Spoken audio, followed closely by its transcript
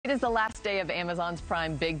It is the last day of Amazon's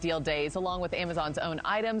Prime Big Deal Days. Along with Amazon's own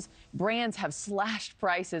items, brands have slashed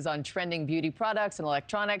prices on trending beauty products and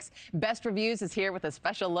electronics. Best Reviews is here with a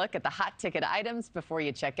special look at the hot ticket items before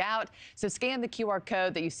you check out. So scan the QR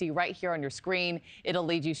code that you see right here on your screen. It'll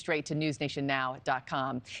lead you straight to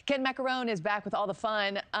newsnationnow.com. Ken Macarone is back with all the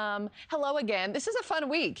fun. Hello again. This is a fun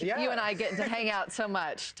week. Yeah. You and I getting to hang out so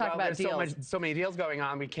much, talk about deals. So many deals going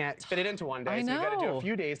on. We can't fit it into one day. I So we've got to do know. a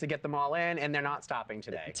few days to get them all in, and they're not stopping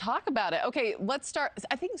today. Talk about it. Okay, let's start.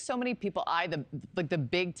 I think so many people eye the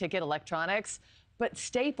big ticket electronics, but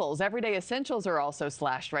staples, everyday essentials are also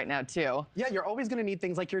slashed right now too. Yeah, you're always going to need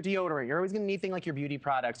things like your deodorant. You're always going to need things like your beauty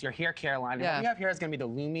products, your hair care line. And what we have here is going to be the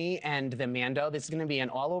Lumi and the Mando. This is going to be an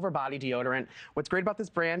all-over body deodorant. What's great about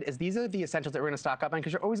this brand is these are the essentials that we're going to stock up on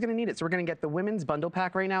because you're always going to need it. So we're going to get the women's bundle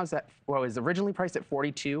pack right now. Was originally priced at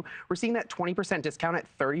 $42. We're seeing that 20% discount at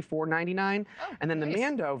 $34.99. Oh, and then the nice.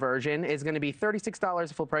 Mando version is going to be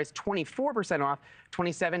 $36 full price, 24% off,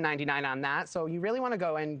 $27.99 on that. So you really want to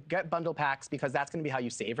go and get bundle packs because that's going to be how you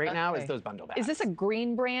save right now is those bundle packs. Is this a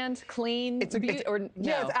green brand, clean? Yeah,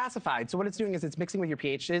 it's acidified. So what it's doing is it's mixing with your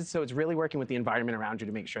pHs, so it's really working with the environment around you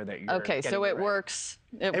to make sure that you're okay, so it works.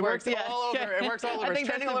 It works all over. It works all over. I think It's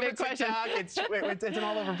that's trending the all over big question. TikTok. It's an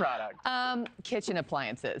all over product. Kitchen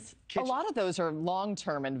appliances. A lot of those are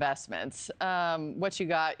long-term investments. What you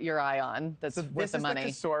got your eye on that's worth the money?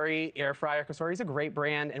 This is the Kasori air fryer. Kasori is a great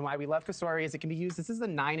brand, and why we love Kasori is it can be used. This is the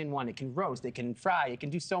 9-in-1. It can roast, it can fry, it can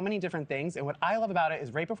do so many different things. And what I love about it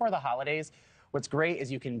is right before the holidays, what's great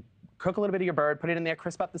is you can cook a little bit of your bird, put it in there,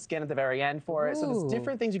 crisp up the skin at the very end for it. So there's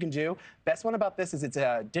different things you can do. Best one about this is it's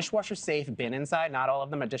a dishwasher safe bin inside. Not all of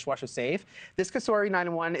them are dishwasher safe. This Kasori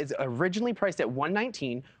 9-in-1 is originally priced at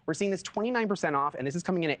 $119. We're seeing this 29% off, and this is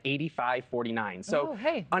coming in at $85.49. So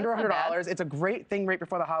under $100. It's a great thing right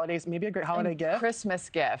before the holidays. Maybe a great holiday gift. Christmas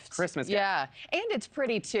gift. Christmas gift. Yeah, and it's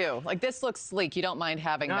pretty too. Like this looks sleek. You don't mind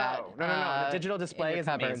having that. No. The digital display is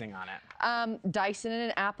amazing on it. Dyson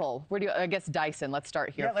and Apple. Where do you? I guess Dyson. Let's start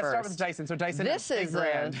here first. Let's start with Dyson. So Dyson is a big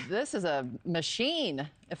brand. This is a machine,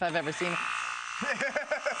 if I've ever seen.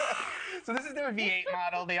 So this is their V8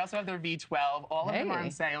 model. They also have their V12. All of them are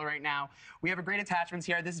on sale right now. We have a great attachments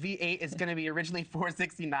here. This V8 is going to be originally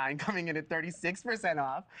 $469, coming in at 36%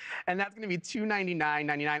 off. And that's going to be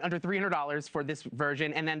 $299.99, under $300 for this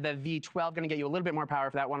version. And then the V12 going to get you a little bit more power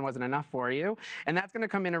if that one wasn't enough for you. And that's going to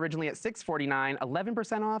come in originally at $649,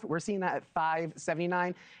 11% off. We're seeing that at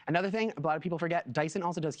 $579. Another thing, a lot of people forget, Dyson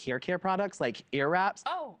also does hair care products like ear wraps.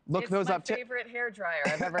 Oh, look those up. It's my favorite hair dryer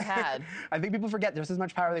I've ever had. I think people forget there's as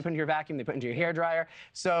much power they put into your vacuum, they put into your hair dryer.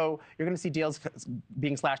 So you're going to see deals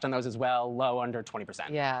being slashed on those as well, low, under 20%.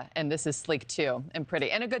 Yeah, and this is sleek too, and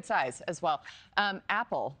pretty, and a good size as well.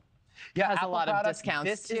 Apple has Apple a lot products, of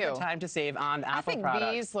discounts too. This is the time to save on Apple products. I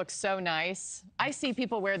think these look so nice. I see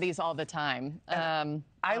people wear these all the time.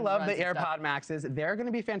 I love the AirPod Maxes. They're going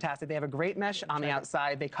to be fantastic. They have a great mesh on the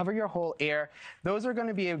outside. They cover your whole ear. Those are going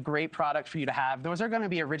to be a great product for you to have. Those are going to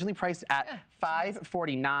be originally priced at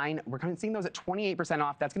 $549. We're seeing those at 28%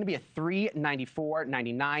 off. That's going to be a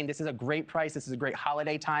 $394.99. This is a great price. This is a great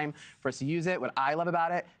holiday time for us to use it. What I love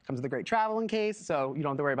about it comes with a great traveling case, so you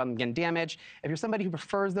don't have to worry about them getting damaged. If you're somebody who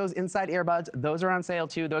prefers those inside earbuds, those are on sale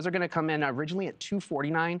too. Those are going to come in originally at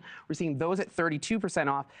 $249. We're seeing those at 32%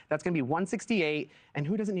 off. That's going to be $168. And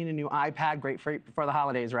who doesn't need a new iPad? Great for the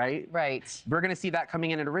holidays, right? Right. We're going to see that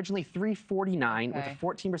coming in at originally $349 with a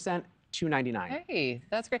 14%. $299. Hey,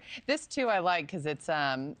 that's great. This too I like because it's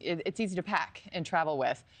easy to pack and travel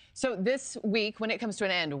with. So this week, when it comes to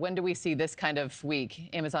an end, when do we see this kind of week,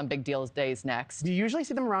 Amazon Big Deals Days next? You usually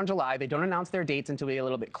see them around July. They don't announce their dates until we get a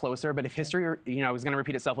little bit closer, but if history is going to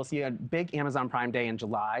repeat itself, we'll see a big Amazon Prime Day in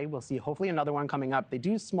July. We'll see hopefully another one coming up. They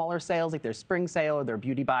do smaller sales like their spring sale or their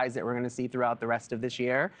beauty buys that we're going to see throughout the rest of this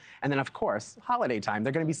year. And then of course, holiday time.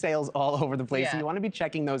 They're going to be sales all over the place. So you want to be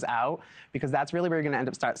checking those out because that's really where you're going to end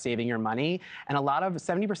up start saving your money. And a lot of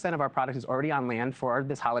 70% of our product is already on land for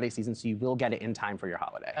this holiday season, so you will get it in time for your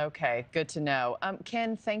holiday. Okay, good to know.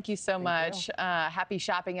 Ken, thank you so much. Happy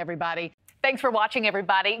shopping, everybody. Thanks for watching,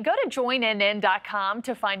 everybody. Go to joinnn.com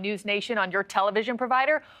to find News Nation on your television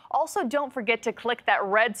provider. Also, don't forget to click that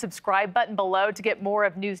red subscribe button below to get more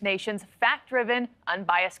of News Nation's fact-driven,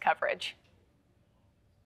 unbiased coverage.